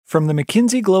From the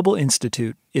McKinsey Global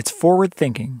Institute, it's Forward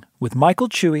Thinking with Michael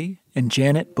Chewy and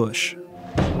Janet Bush.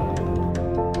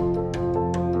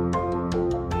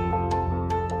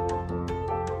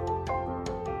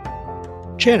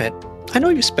 Janet, I know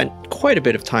you spent quite a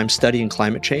bit of time studying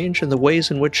climate change and the ways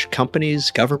in which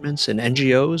companies, governments, and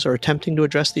NGOs are attempting to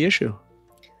address the issue.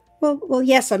 Well,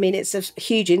 yes. I mean, it's of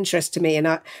huge interest to me.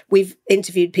 And we've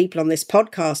interviewed people on this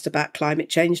podcast about climate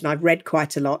change, and I've read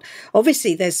quite a lot.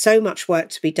 Obviously, there's so much work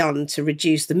to be done to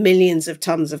reduce the millions of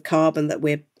tons of carbon that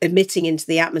we're emitting into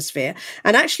the atmosphere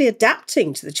and actually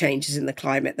adapting to the changes in the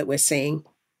climate that we're seeing.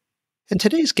 And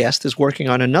today's guest is working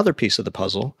on another piece of the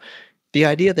puzzle, the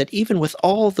idea that even with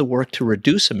all the work to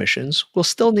reduce emissions, we'll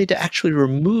still need to actually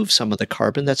remove some of the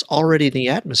carbon that's already in the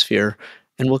atmosphere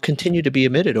and will continue to be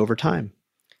emitted over time.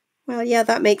 Well, yeah,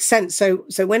 that makes sense. So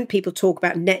when people talk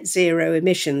about net zero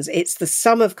emissions, it's the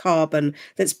sum of carbon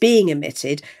that's being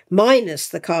emitted minus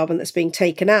the carbon that's being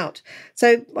taken out.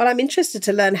 So, well, I'm interested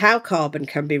to learn how carbon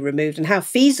can be removed and how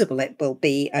feasible it will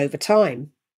be over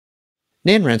time.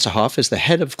 Nan Ransohoff is the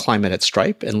head of climate at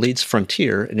Stripe and leads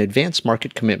Frontier, an advanced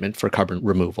market commitment for carbon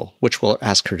removal, which we'll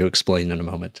ask her to explain in a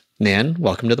moment. Nan,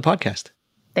 welcome to the podcast.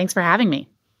 Thanks for having me.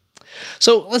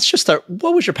 So let's just start.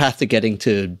 What was your path to getting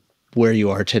to where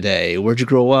you are today? Where'd you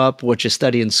grow up? What'd you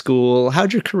study in school?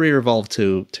 How'd your career evolve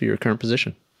to your current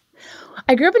position?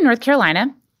 I grew up in North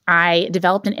Carolina. I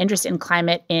developed an interest in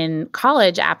climate in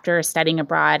college after studying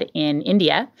abroad in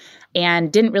India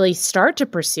and didn't really start to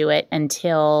pursue it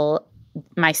until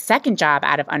my second job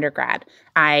out of undergrad.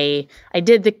 I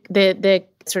did the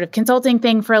sort of consulting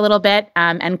thing for a little bit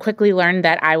and quickly learned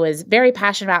that I was very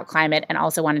passionate about climate and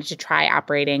also wanted to try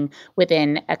operating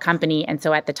within a company. And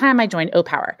so at the time I joined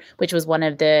O-Power, which was one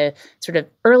of the sort of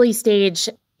early stage,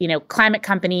 climate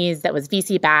companies that was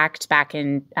VC backed back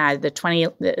in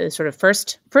the sort of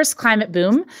first climate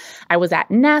boom. I was at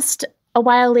Nest a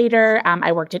while later.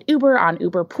 I worked at Uber on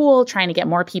Uber Pool, trying to get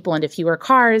more people into fewer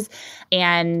cars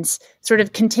and sort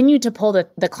of continued to pull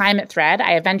the climate thread.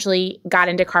 I eventually got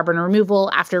into carbon removal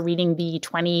after reading the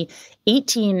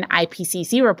 2018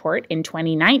 IPCC report in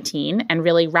 2019 and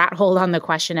really rat-holed on the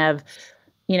question of,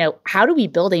 how do we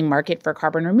build a market for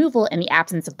carbon removal in the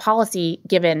absence of policy,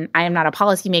 given I am not a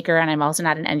policymaker and I'm also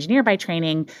not an engineer by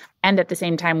training, and at the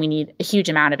same time, we need a huge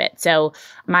amount of it. So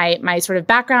my sort of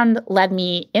background led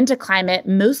me into climate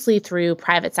mostly through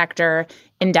private sector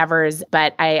endeavors,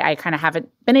 but I kind of haven't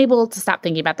been able to stop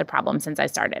thinking about the problem since I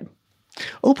started.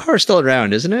 O-Power is still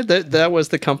around, isn't it? That was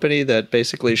the company that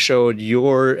basically showed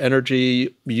your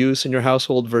energy use in your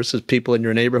household versus people in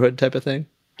your neighborhood type of thing?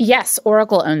 Yes,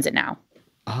 Oracle owns it now.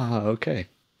 Ah, okay.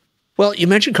 Well, you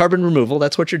mentioned carbon removal.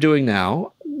 That's what you're doing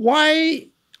now. Why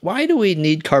do we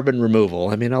need carbon removal?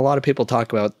 I mean, a lot of people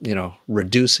talk about,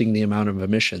 reducing the amount of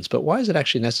emissions, but why is it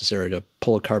actually necessary to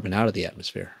pull carbon out of the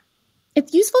atmosphere?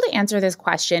 It's useful to answer this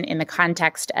question in the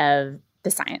context of the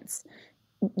science.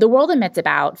 The world emits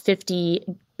about 50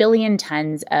 billion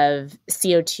tons of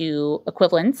CO2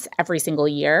 equivalents every single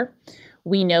year.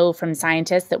 We know from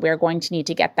scientists that we're going to need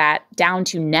to get that down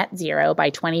to net zero by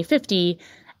 2050,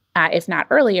 if not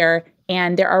earlier.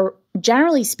 And there are,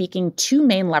 generally speaking, two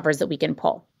main levers that we can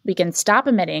pull. We can stop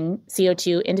emitting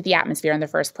CO2 into the atmosphere in the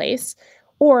first place,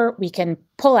 or we can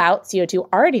pull out CO2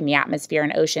 already in the atmosphere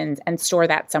and oceans and store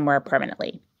that somewhere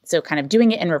permanently. So kind of doing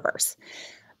it in reverse.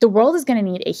 The world is going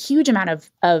to need a huge amount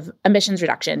of emissions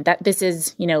reduction. That this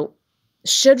is,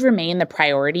 should remain the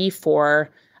priority for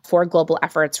global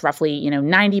efforts. Roughly,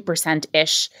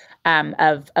 90%-ish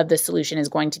of the solution is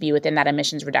going to be within that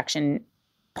emissions reduction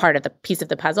part of the piece of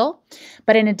the puzzle.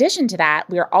 But in addition to that,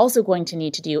 we are also going to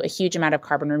need to do a huge amount of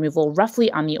carbon removal, roughly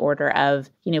on the order of,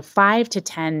 5 to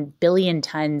 10 billion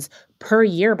tons per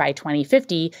year by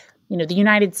 2050. The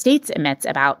United States emits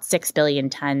about 6 billion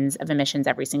tons of emissions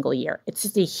every single year. It's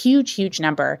just a huge, huge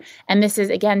number. And this is,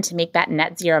 again, to make that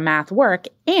net zero math work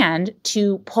and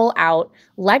to pull out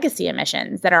legacy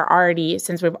emissions that are already,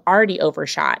 since we've already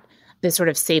overshot the sort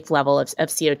of safe level of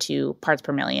CO2 parts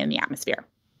per million in the atmosphere.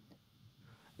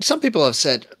 Some people have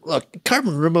said, look,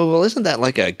 carbon removal, isn't that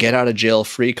like a get out of jail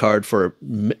free card for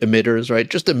emitters, right?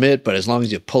 Just emit, but as long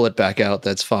as you pull it back out,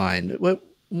 that's fine.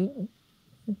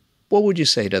 What would you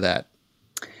say to that?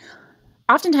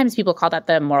 Oftentimes people call that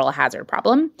the moral hazard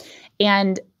problem.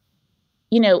 And,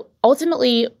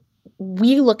 ultimately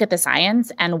we look at the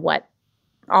science and what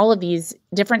all of these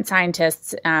different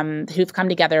scientists who've come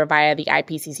together via the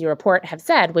IPCC report have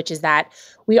said, which is that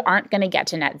we aren't going to get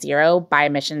to net zero by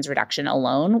emissions reduction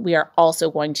alone. We are also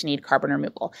going to need carbon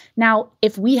removal. Now,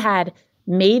 if we had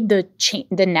made the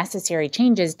necessary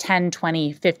changes 10,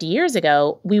 20, 50 years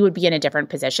ago, we would be in a different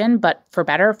position. But for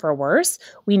better or for worse,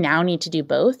 we now need to do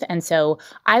both. And so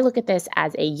I look at this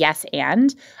as a yes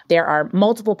and. There are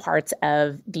multiple parts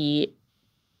of the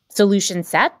solution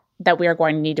set that we are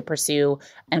going to need to pursue,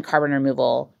 and carbon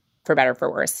removal, for better or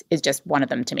for worse, is just one of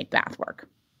them to make math work.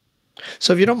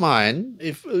 So if you don't mind,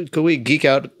 could we geek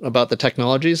out about the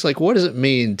technologies? Like, what does it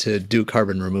mean to do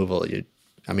carbon removal? You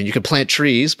can plant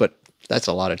trees, but that's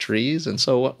a lot of trees. And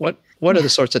so what are the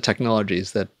sorts of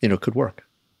technologies that, could work?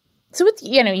 So it's,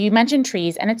 you mentioned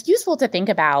trees, and it's useful to think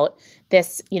about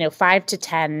this, 5 to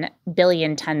 10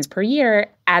 billion tons per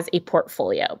year as a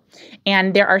portfolio.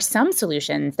 And there are some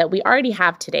solutions that we already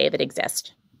have today that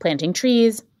exist: planting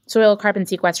trees, soil carbon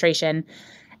sequestration.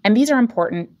 And these are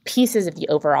important pieces of the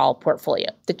overall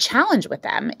portfolio. The challenge with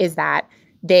them is that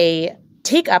they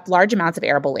take up large amounts of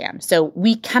arable land. So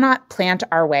we cannot plant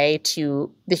our way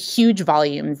to the huge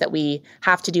volumes that we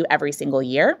have to do every single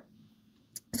year.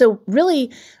 So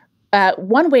really,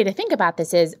 one way to think about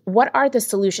this is, what are the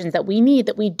solutions that we need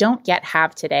that we don't yet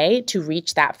have today to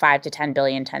reach that 5 to 10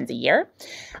 billion tons a year?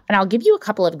 And I'll give you a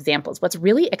couple of examples. What's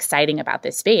really exciting about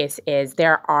this space is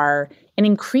there are an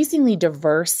increasingly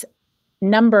diverse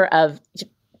number of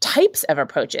types of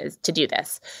approaches to do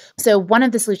this. So one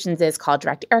of the solutions is called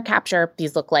direct air capture.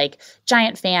 These look like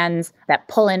giant fans that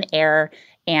pull in air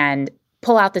and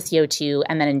pull out the CO2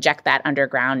 and then inject that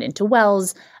underground into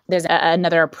wells. There's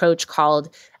another approach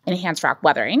called enhanced rock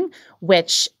weathering,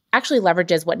 which actually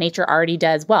leverages what nature already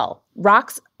does well.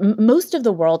 Rocks, most of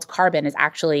the world's carbon is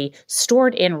actually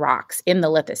stored in rocks in the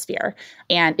lithosphere,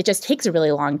 and it just takes a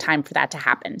really long time for that to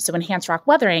happen. So enhanced rock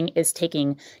weathering is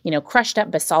taking, crushed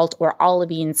up basalt or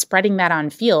olivine, spreading that on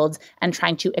fields and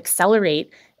trying to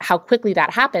accelerate how quickly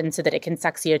that happens so that it can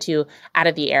suck CO2 out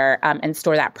of the air and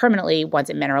store that permanently once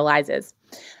it mineralizes.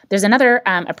 There's another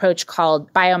approach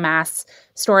called biomass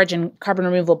storage and carbon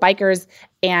removal bikers.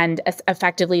 And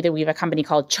effectively, we have a company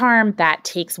called Charm that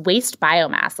takes waste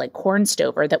biomass like corn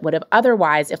stover that would have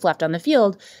otherwise, if left on the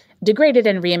field, degraded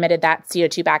and re-emitted that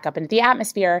CO2 back up into the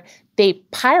atmosphere. They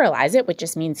pyrolyze it, which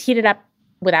just means heat it up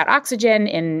without oxygen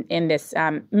in this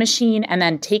machine, and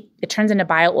then it turns into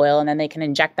bio-oil, and then they can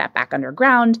inject that back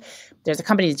underground. There's a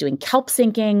company that's doing kelp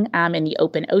sinking in the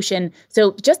open ocean.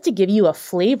 So just to give you a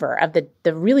flavor of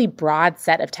the really broad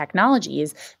set of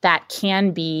technologies that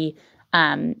can be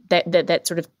that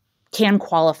sort of can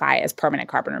qualify as permanent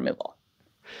carbon removal.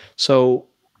 So,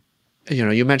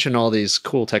 you mentioned all these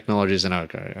cool technologies, and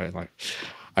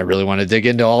I really want to dig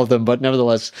into all of them, but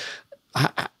nevertheless,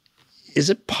 is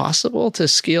it possible to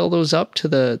scale those up to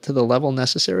the level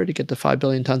necessary to get to 5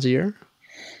 billion tons a year?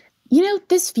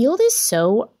 This field is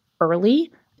so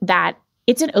early that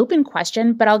it's an open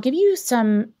question, but I'll give you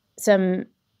some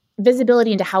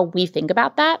visibility into how we think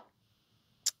about that.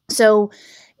 So,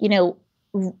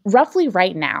 roughly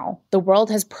right now, the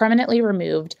world has permanently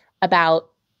removed about,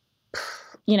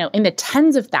 in the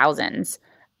tens of thousands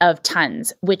of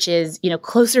tons, which is,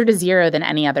 closer to zero than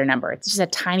any other number. It's just a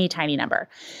tiny, tiny number.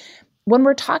 When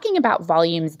we're talking about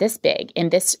volumes this big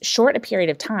in this short a period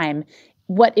of time,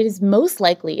 what is most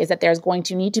likely is that there's going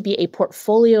to need to be a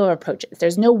portfolio of approaches.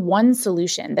 There's no one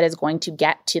solution that is going to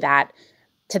get to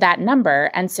that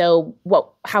number. And so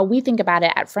how we think about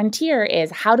it at Frontier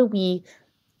is, how do we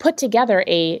put together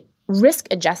a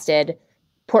risk-adjusted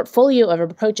portfolio of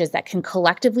approaches that can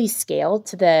collectively scale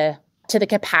to the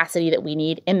capacity that we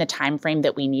need in the time frame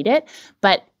that we need it.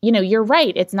 But, you're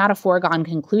right. It's not a foregone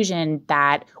conclusion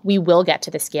that we will get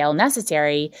to the scale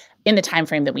necessary in the time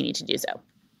frame that we need to do so.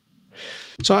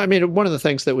 So, one of the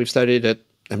things that we've studied at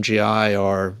MGI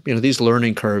are, these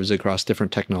learning curves across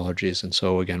different technologies. And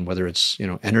so, again, whether it's,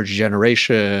 energy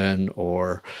generation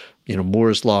or,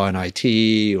 Moore's law in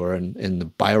IT or in the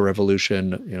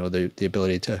biorevolution, the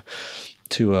ability to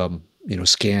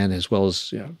scan as well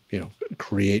as,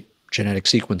 create genetic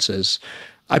sequences.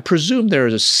 I presume there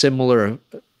is a similar,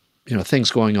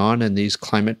 things going on in these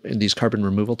carbon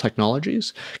removal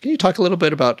technologies. Can you talk a little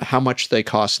bit about how much they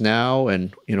cost now,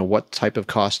 and what type of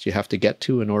cost you have to get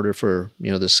to in order for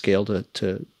the scale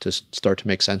to start to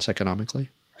make sense economically?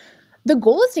 The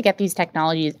goal is to get these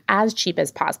technologies as cheap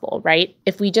as possible, right?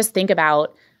 If we just think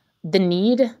about the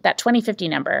need, that 2050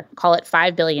 number, call it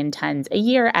 5 billion tons a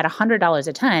year at $100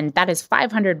 a ton, that is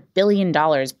 $500 billion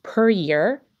per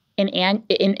year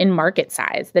in market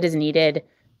size that is needed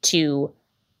to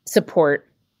support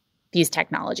these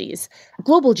technologies.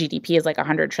 Global GDP is like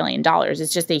 $100 trillion.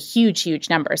 It's just a huge, huge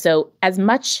number. So as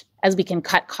much as we can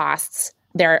cut costs,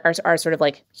 there are sort of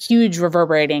like huge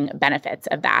reverberating benefits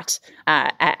of that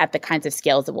at the kinds of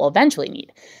scales that we'll eventually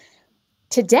need.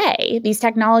 Today, these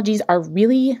technologies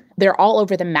they're all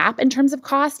over the map in terms of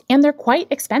cost, and they're quite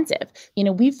expensive.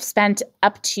 We've spent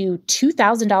up to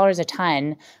 $2,000 a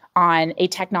ton on a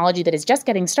technology that is just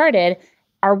getting started.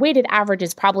 Our weighted average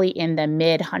is probably in the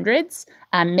mid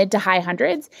to high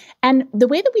hundreds. And the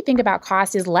way that we think about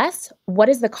cost is less what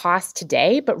is the cost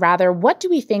today, but rather what do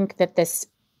we think that this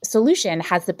solution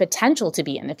has the potential to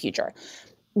be in the future.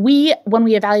 When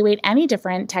we evaluate any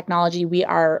different technology, we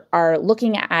are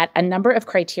looking at a number of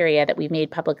criteria that we've made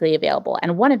publicly available.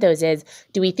 And one of those is,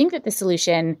 do we think that the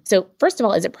solution, so first of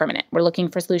all, is it permanent? We're looking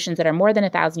for solutions that are more than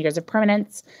 1,000 years of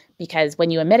permanence, because when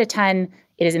you emit a ton,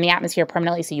 it is in the atmosphere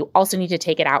permanently, so you also need to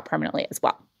take it out permanently as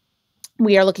well.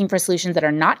 We are looking for solutions that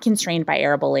are not constrained by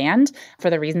arable land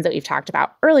for the reasons that we've talked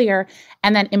about earlier.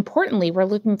 And then importantly, we're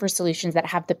looking for solutions that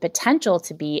have the potential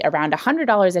to be around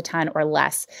 $100 a ton or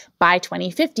less by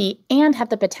 2050 and have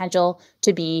the potential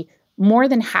to be more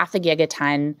than half a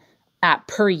gigaton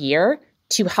per year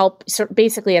to help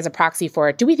basically as a proxy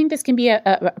for, do we think this can be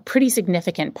a pretty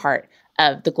significant part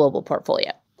of the global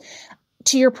portfolio?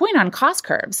 To your point on cost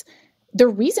curves, the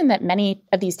reason that many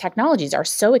of these technologies are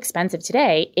so expensive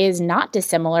today is not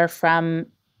dissimilar from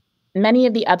many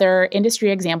of the other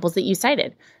industry examples that you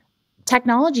cited.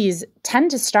 Technologies tend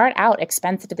to start out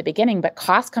expensive at the beginning, but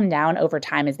costs come down over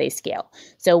time as they scale.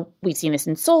 So we've seen this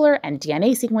in solar and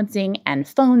DNA sequencing and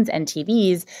phones and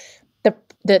TVs.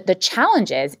 The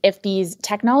challenge is if these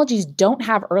technologies don't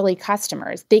have early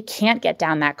customers, they can't get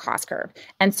down that cost curve.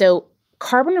 And so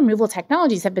carbon removal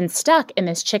technologies have been stuck in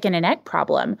this chicken and egg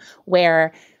problem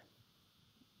where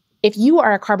if you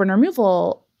are a carbon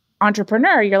removal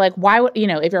entrepreneur, you're like,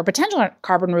 if you're a potential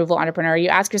carbon removal entrepreneur, you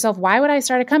ask yourself, why would I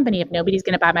start a company if nobody's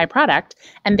going to buy my product?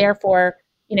 And therefore,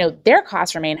 their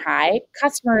costs remain high.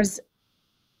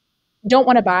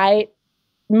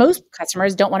 Most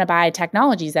customers don't want to buy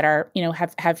technologies that are,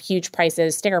 have huge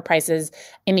prices, sticker prices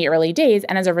in the early days.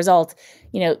 And as a result,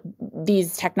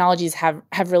 these technologies have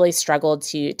really struggled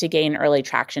to gain early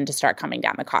traction to start coming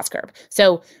down the cost curve.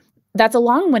 So that's a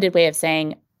long-winded way of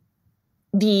saying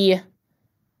the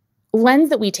lens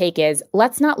that we take is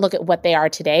let's not look at what they are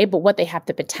today, but what they have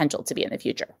the potential to be in the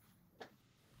future.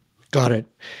 Got it.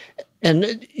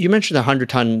 And you mentioned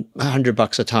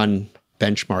 $100 a ton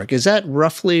benchmark. Is that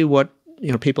roughly what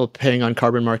people paying on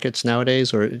carbon markets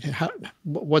nowadays, or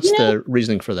what's the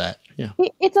reasoning for that? Yeah,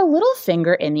 it's a little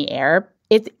finger in the air.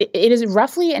 It is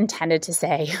roughly intended to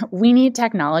say we need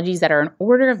technologies that are an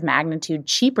order of magnitude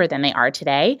cheaper than they are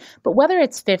today. But whether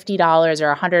it's $50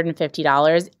 or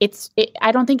 $150,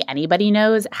 I don't think anybody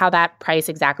knows how that price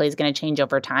exactly is going to change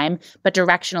over time. But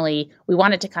directionally, we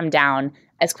want it to come down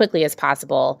as quickly as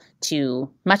possible to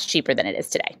much cheaper than it is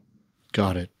today.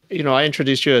 Got it. I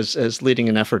introduced you as leading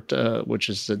an effort, which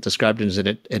is described as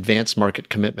an advanced market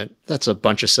commitment. That's a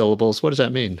bunch of syllables. What does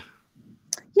that mean?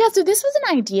 Yeah, so this was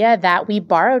an idea that we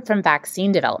borrowed from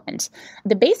vaccine development.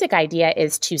 The basic idea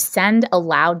is to send a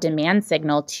loud demand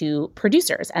signal to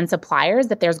producers and suppliers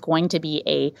that there's going to be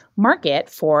a market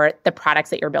for the products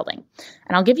that you're building.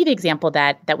 And I'll give you the example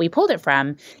that we pulled it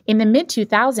from. In the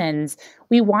mid-2000s,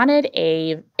 we wanted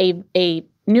a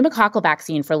pneumococcal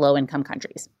vaccine for low-income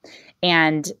countries.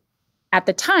 And at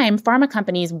the time, pharma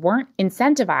companies weren't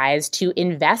incentivized to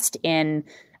invest in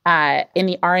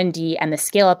the R&D and the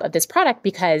scale-up of this product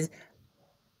because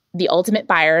the ultimate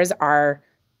buyers are,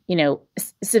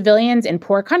 civilians in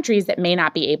poor countries that may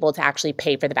not be able to actually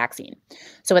pay for the vaccine.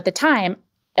 So at the time,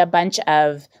 a bunch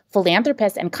of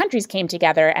philanthropists and countries came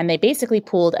together and they basically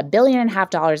pooled $1.5 billion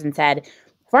and said,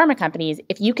 pharma companies,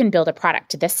 if you can build a product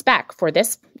to this spec for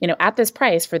this, at this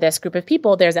price for this group of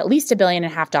people, there's at least $1.5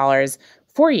 billion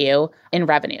for you in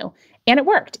revenue. And it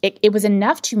worked. It was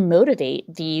enough to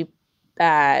motivate the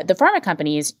pharma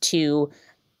companies to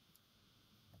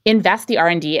invest the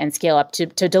R&D and scale up to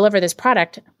deliver this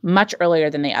product much earlier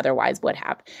than they otherwise would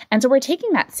have. And so we're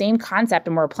taking that same concept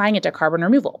and we're applying it to carbon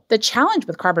removal. The challenge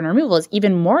with carbon removal is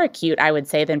even more acute, I would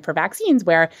say, than for vaccines,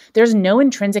 where there's no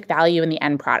intrinsic value in the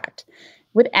end product.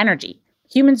 With energy,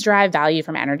 humans derive value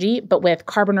from energy, but with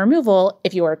carbon removal,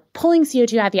 if you are pulling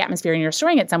CO2 out of the atmosphere and you're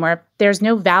storing it somewhere, there's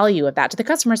no value of that to the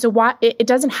customer. So it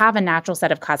doesn't have a natural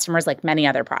set of customers like many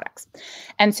other products.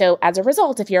 And so as a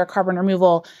result, if you're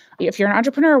an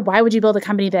entrepreneur, why would you build a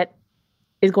company that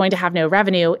is going to have no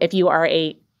revenue? If you are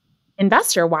a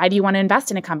investor, why do you want to invest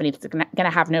in a company that's going to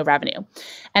have no revenue?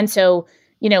 And so,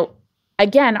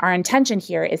 again, our intention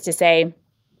here is to say,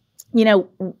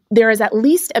 there is at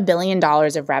least $1 billion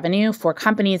of revenue for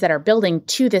companies that are building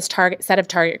to this set of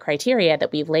target criteria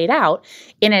that we've laid out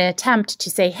in an attempt to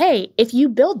say, hey, if you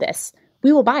build this,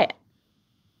 we will buy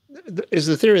it. Is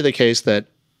the theory of the case that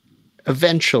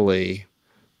eventually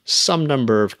some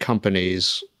number of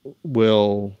companies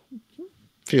will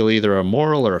feel either a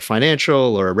moral or a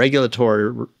financial or a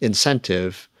regulatory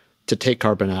incentive to take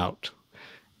carbon out.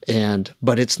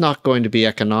 But it's not going to be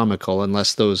economical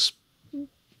unless those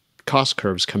cost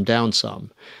curves come down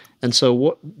some. And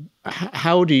so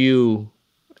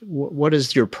what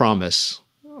is your promise,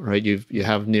 right? You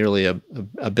have nearly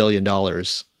 $1 billion.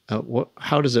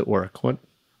 How does it work?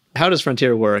 How does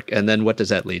Frontier work? And then what does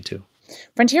that lead to?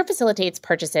 Frontier facilitates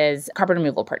purchases, carbon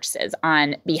removal purchases,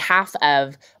 on behalf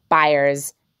of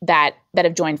buyers that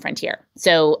have joined Frontier.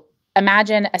 So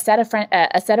imagine a set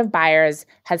of buyers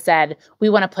has said, we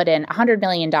want to put in $100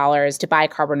 million to buy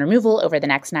carbon removal over the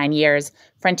next 9 years.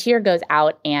 Frontier goes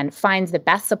out and finds the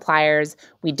best suppliers.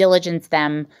 We diligence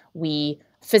them. We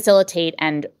facilitate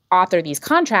and author these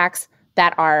contracts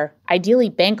that are ideally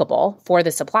bankable for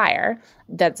the supplier.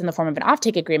 That's in the form of an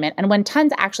offtake agreement. And when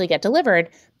tons actually get delivered,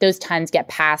 those tons get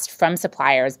passed from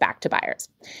suppliers back to buyers.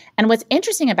 And what's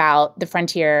interesting about the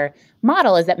Frontier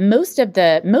model is that most of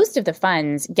the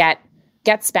funds get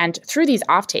spent through these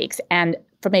offtakes. And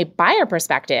from a buyer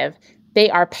perspective, they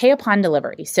are pay upon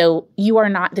delivery. So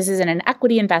this isn't an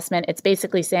equity investment. It's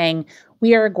basically saying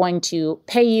we are going to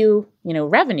pay you,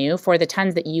 revenue for the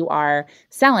tons that you are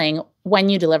selling when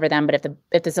you deliver them. But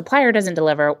if the supplier doesn't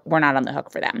deliver, we're not on the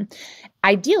hook for them.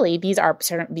 Ideally, these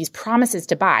promises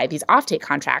to buy, these offtake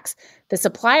contracts, the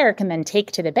supplier can then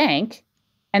take to the bank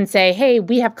and say, hey,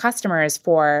 we have customers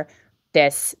for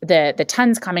this, the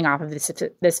tons coming off of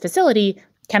this facility.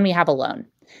 Can we have a loan?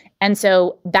 And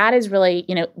so that is really,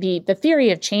 the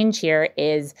theory of change here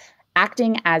is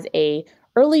acting as a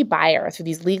early buyer through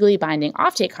these legally binding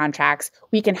offtake contracts.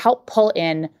 We can help pull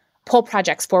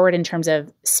projects forward in terms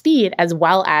of speed, as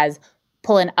well as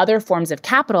pull in other forms of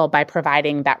capital by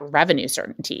providing that revenue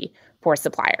certainty for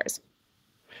suppliers.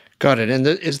 Got it. And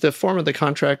is the form of the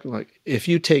contract, like if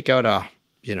you take out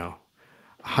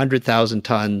 100,000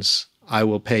 tons, I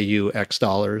will pay you X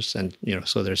dollars, and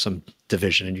so there's some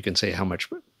division, and you can say how much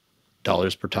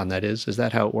dollars per ton that is. Is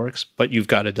that how it works? But you've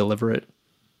got to deliver it.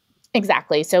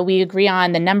 Exactly. So we agree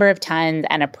on the number of tons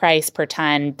and a price per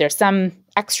ton. There's some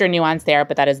extra nuance there,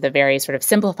 but that is the very sort of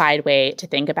simplified way to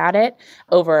think about it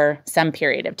over some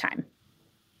period of time.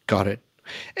 Got it.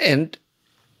 And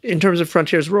in terms of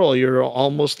Frontier's role, you're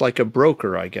almost like a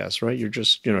broker, I guess, right? You're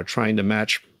just, trying to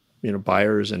match,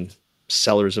 buyers and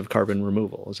sellers of carbon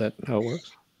removal. Is that how it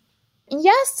works?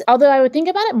 Yes, although I would think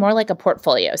about it more like a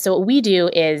portfolio. So what we do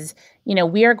is,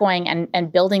 we are going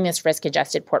and building this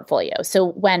risk-adjusted portfolio.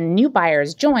 So when new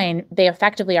buyers join, they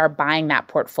effectively are buying that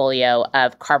portfolio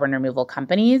of carbon removal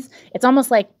companies. It's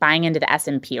almost like buying into the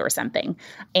S&P or something.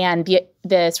 And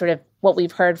the sort of what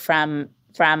we've heard from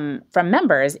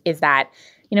members is that,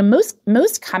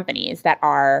 most companies that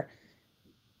are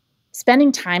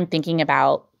spending time thinking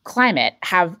about climate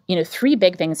have, 3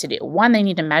 big things to do. 1, they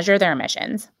need to measure their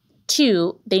emissions.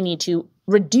 2, they need to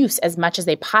reduce as much as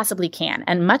they possibly can.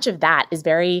 And much of that is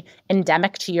very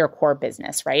endemic to your core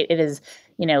business, right? It is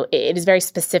very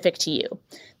specific to you.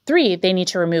 3, they need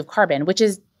to remove carbon, which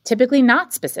is typically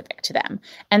not specific to them.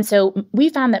 And so we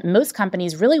found that most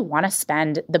companies really want to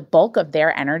spend the bulk of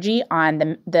their energy on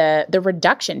the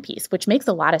reduction piece, which makes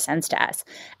a lot of sense to us.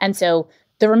 And so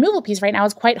the removal piece right now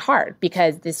is quite hard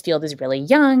because this field is really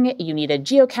young. You need a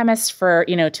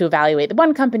geochemist to evaluate the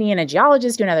one company and a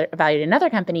geologist to evaluate another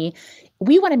company.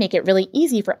 We want to make it really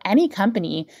easy for any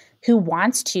company who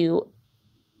wants to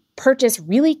purchase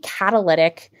really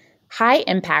catalytic, high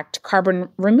impact carbon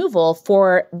removal as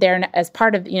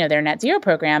part of their net zero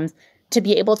programs to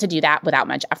be able to do that without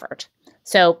much effort.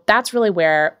 So that's really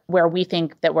where we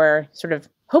think that we're sort of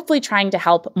hopefully trying to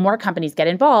help more companies get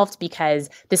involved, because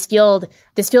this field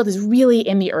is really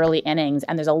in the early innings,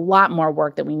 and there's a lot more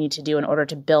work that we need to do in order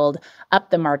to build up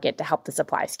the market to help the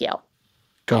supply scale.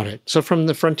 Got it. So from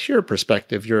the Frontier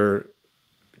perspective, you're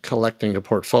collecting a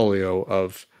portfolio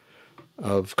of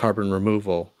carbon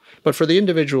removal. But for the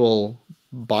individual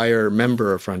buyer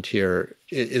member of Frontier,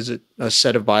 is it a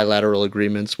set of bilateral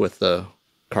agreements with the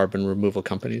carbon removal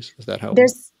companies? Is that how it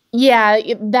works? Yeah,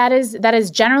 that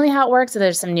is generally how it works. So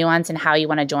there's some nuance in how you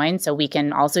want to join. So we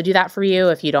can also do that for you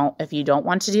if you don't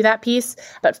want to do that piece.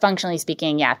 But functionally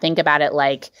speaking, yeah, think about it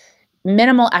like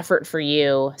minimal effort for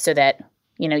you so that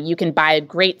you can buy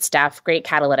great stuff, great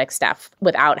catalytic stuff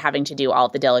without having to do all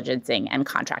the diligencing and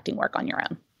contracting work on your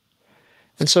own.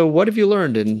 And so what have you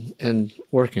learned in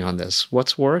working on this?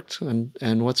 What's worked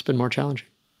and what's been more challenging?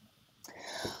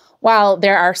 Well,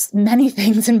 there are many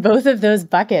things in both of those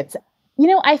buckets.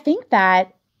 I think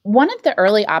that one of the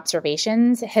early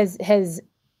observations has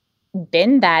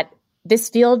been that this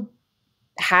field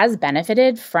has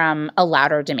benefited from a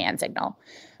louder demand signal.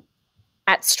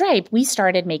 at Stripe, we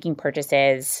started making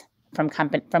purchases from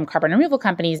carbon removal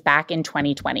companies back in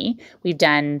 2020. We've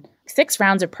done 6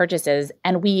 rounds of purchases,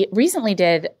 and we recently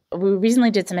did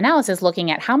some analysis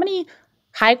looking at how many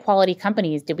high quality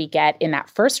companies did we get in that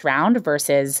first round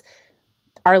versus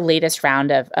our latest round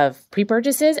of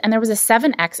pre-purchases. And there was a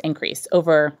 7x increase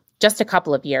over just a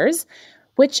couple of years,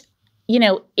 which,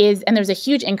 and there's a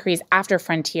huge increase after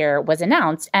Frontier was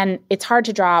announced. And it's hard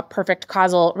to draw perfect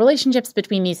causal relationships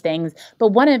between these things. But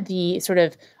one of the sort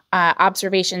of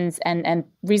observations and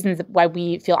reasons why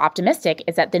we feel optimistic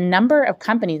is that the number of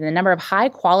companies and the number of high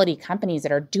quality companies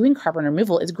that are doing carbon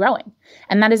removal is growing.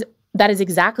 And that is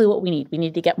exactly what we need. We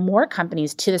need to get more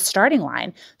companies to the starting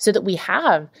line so that we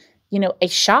have, a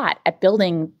shot at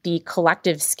building the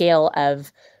collective scale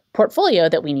of portfolio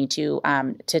that we need to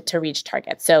reach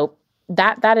targets. So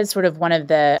that is sort of one of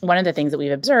the things that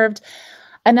we've observed.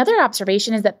 Another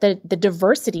observation is that the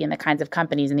diversity in the kinds of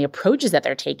companies and the approaches that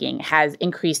they're taking has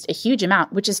increased a huge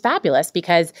amount, which is fabulous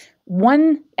because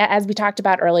as we talked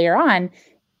about earlier on,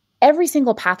 every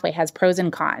single pathway has pros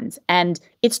and cons, and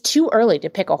it's too early to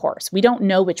pick a horse. We don't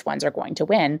know which ones are going to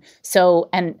win. So,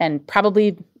 and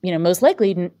probably, most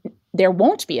likely there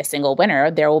won't be a single winner.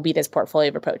 There will be this portfolio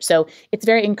of approach. So it's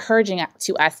very encouraging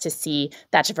to us to see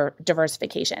that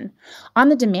diversification. On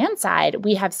the demand side,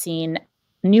 we have seen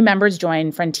new members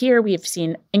join Frontier. We've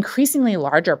seen increasingly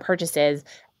larger purchases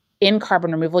in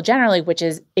carbon removal generally, which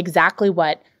is exactly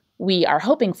what we are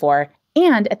hoping for.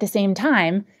 And at the same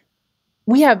time,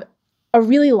 we have a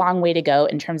really long way to go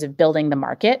in terms of building the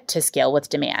market to scale with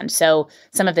demand. So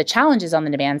some of the challenges on the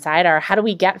demand side are how do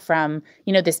we get from,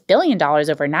 this $1 billion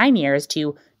over 9 years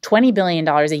to $20 billion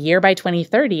a year by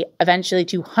 2030, eventually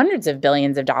to hundreds of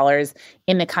billions of dollars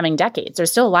in the coming decades.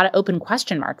 There's still a lot of open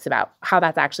question marks about how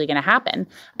that's actually going to happen.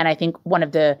 And I think one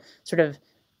of the sort of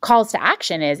calls to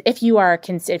action is if you're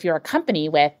a company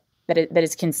that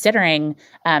is considering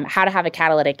how to have a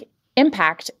catalytic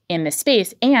impact in this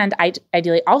space and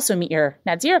ideally also meet your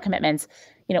net zero commitments,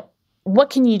 what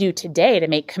can you do today to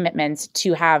make commitments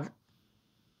to have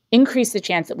increase the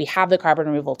chance that we have the carbon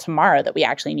removal tomorrow that we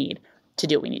actually need to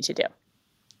do what we need to do?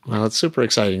 Well, it's super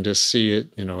exciting to see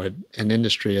it, an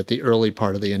industry at the early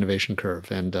part of the innovation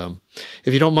curve. And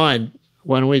if you don't mind,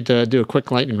 why don't we do a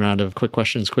quick lightning round of quick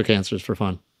questions, quick answers for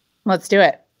fun? Let's do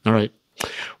it. All right.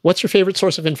 What's your favorite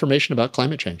source of information about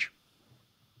climate change?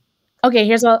 Okay,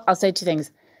 here's what I'll say 2 things.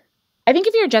 I think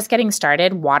if you're just getting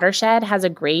started, Watershed has a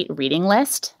great reading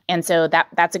list. And so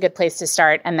that's a good place to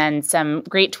start. And then some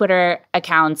great Twitter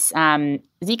accounts,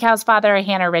 Zekow's father,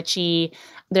 Hannah Ritchie.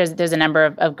 There's a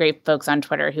number of great folks on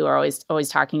Twitter who are always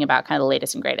talking about kind of the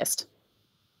latest and greatest.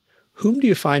 Whom do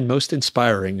you find most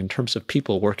inspiring in terms of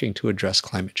people working to address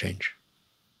climate change?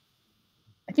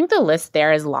 I think the list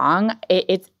there is long.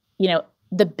 It's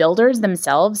the builders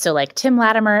themselves. So like Tim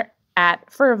Latimer at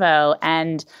Fervo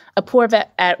and Apoorv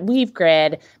at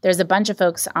WeaveGrid, there's a bunch of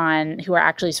folks who are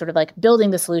actually sort of like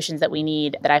building the solutions that we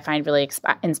need that I find really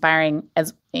inspiring,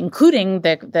 as including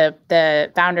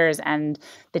the founders and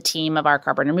the team of our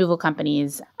carbon removal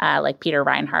companies, like Peter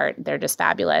Reinhardt. They're just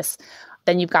fabulous.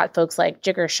 Then you've got folks like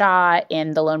Jigar Shah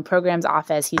in the Loan Programs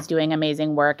Office. He's doing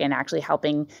amazing work and actually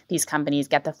helping these companies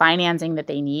get the financing that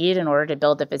they need in order to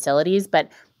build the facilities.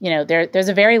 But, there's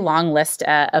a very long list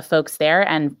of folks there.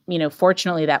 And,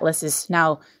 fortunately, that list is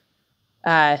now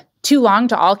too long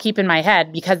to all keep in my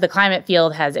head because the climate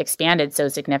field has expanded so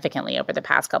significantly over the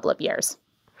past couple of years.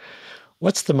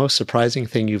 What's the most surprising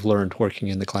thing you've learned working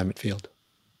in the climate field?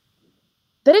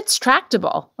 That it's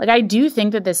tractable. Like, I do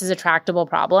think that this is a tractable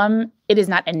problem. It is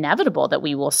not inevitable that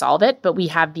we will solve it, but we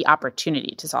have the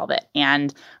opportunity to solve it.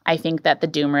 And I think that the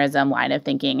doomerism line of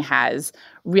thinking has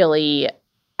really,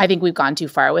 I think we've gone too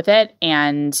far with it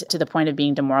and to the point of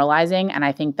being demoralizing. And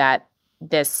I think that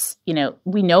this,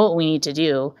 we know what we need to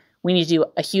do. We need to do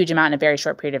a huge amount in a very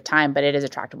short period of time, but it is a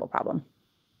tractable problem.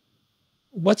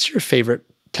 What's your favorite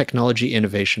technology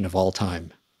innovation of all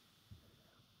time?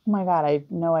 Oh my God, I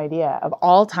have no idea. Of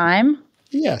all time?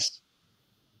 Yes.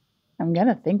 I'm going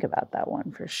to think about that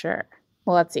one for sure.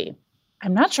 Well, let's see.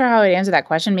 I'm not sure how I'd answer that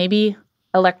question. Maybe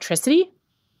electricity?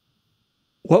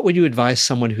 What would you advise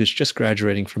someone who's just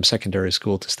graduating from secondary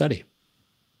school to study?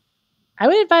 I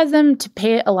would advise them to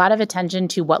pay a lot of attention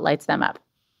to what lights them up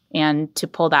and to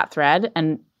pull that thread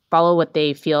and follow what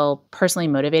they feel personally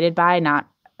motivated by, not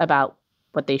about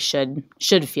what they should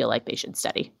feel like they should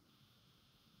study.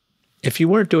 If you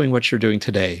weren't doing what you're doing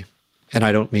today, and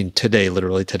I don't mean today,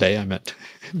 literally today, I meant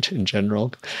in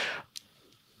general,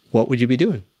 what would you be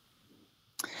doing?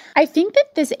 I think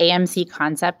that this AMC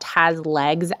concept has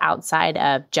legs outside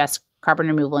of just carbon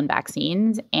removal and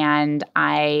vaccines. And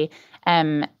I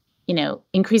am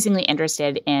increasingly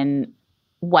interested in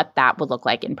what that would look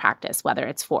like in practice, whether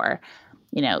it's for,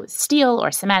 steel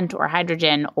or cement or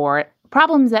hydrogen or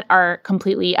problems that are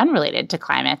completely unrelated to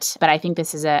climate. But I think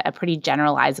this is a pretty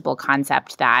generalizable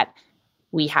concept that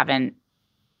we haven't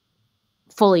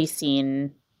fully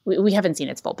seen. We haven't seen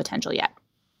its full potential yet.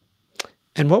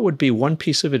 And what would be one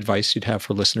piece of advice you'd have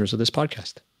for listeners of this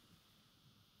podcast?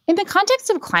 In the context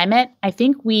of climate, I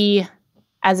think we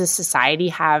as a society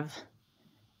have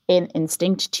an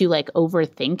instinct to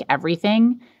overthink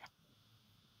everything,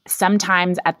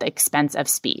 sometimes at the expense of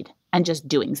speed and just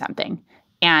doing something.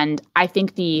 And I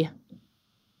think the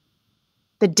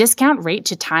discount rate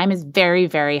to time is very,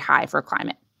 very high for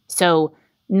climate. So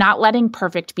not letting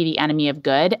perfect be the enemy of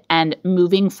good and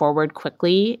moving forward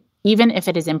quickly, even if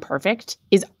it is imperfect,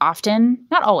 is often,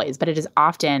 not always, but it is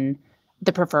often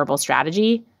the preferable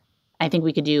strategy. I think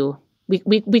we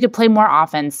could play more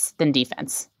offense than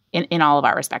defense in all of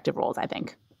our respective roles, I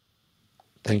think.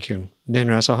 Thank you. Nan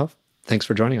Ransohoff, thanks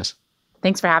for joining us.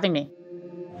 Thanks for having me.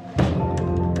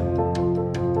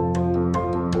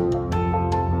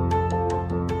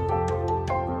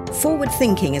 Forward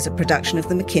Thinking is a production of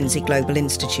the McKinsey Global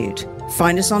Institute.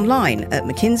 Find us online at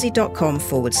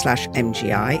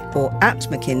mckinsey.com/MGI or at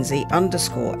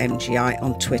McKinsey_MGI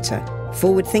on Twitter.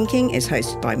 Forward Thinking is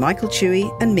hosted by Michael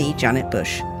Chewy and me, Janet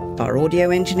Bush. Our audio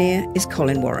engineer is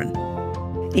Colin Warren.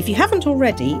 If you haven't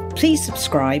already, please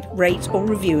subscribe, rate or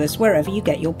review us wherever you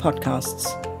get your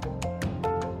podcasts.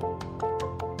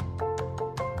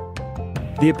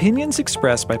 The opinions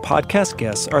expressed by podcast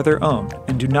guests are their own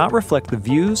and do not reflect the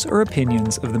views or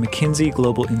opinions of the McKinsey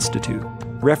Global Institute.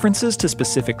 References to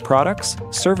specific products,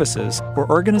 services, or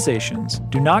organizations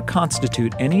do not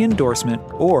constitute any endorsement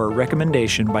or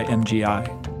recommendation by MGI.